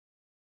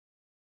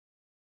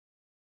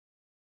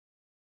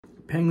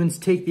Penguins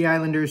take the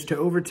Islanders to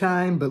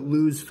overtime, but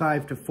lose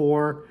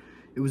 5-4.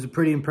 It was a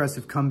pretty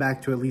impressive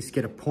comeback to at least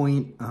get a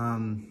point.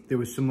 There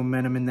was some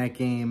momentum in that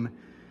game,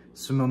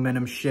 some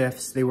momentum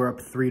shifts. They were up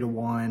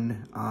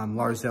 3-1.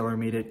 Lars Eller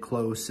made it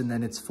close, and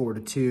then it's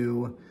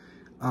 4-2.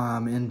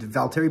 And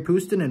Valtteri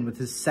Puustinen with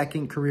his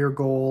second career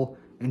goal,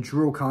 and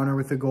Drew O'Connor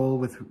with a goal,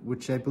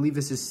 which I believe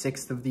is his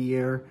 6th of the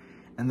year.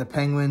 And the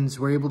Penguins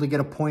were able to get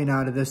a point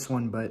out of this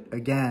one, but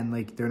again,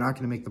 like, they're not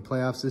going to make the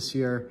playoffs this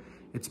year.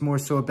 It's more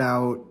so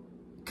about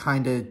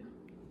kind of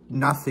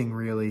nothing,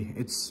 really.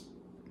 It's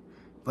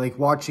like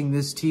watching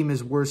this team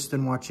is worse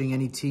than watching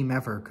any team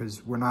ever,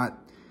 because we're not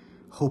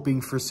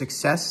hoping for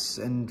success,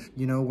 and,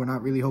 you know, we're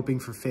not really hoping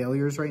for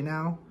failures right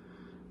now.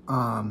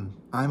 I'm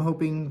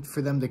hoping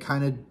for them to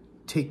kind of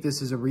take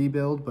this as a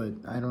rebuild, but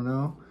I don't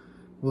know.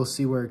 We'll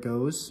see where it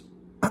goes.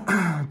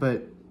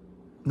 But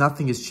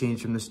nothing has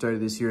changed from the start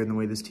of this year in the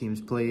way this team's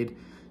played.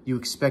 You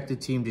expect a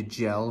team to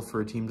gel, for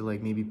a team to,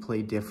 like, maybe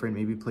play different,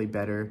 maybe play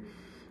better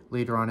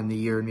later on in the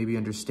year, and maybe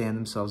understand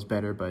themselves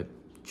better, but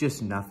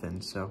just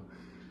nothing. So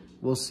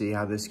we'll see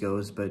how this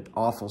goes, but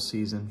awful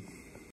season.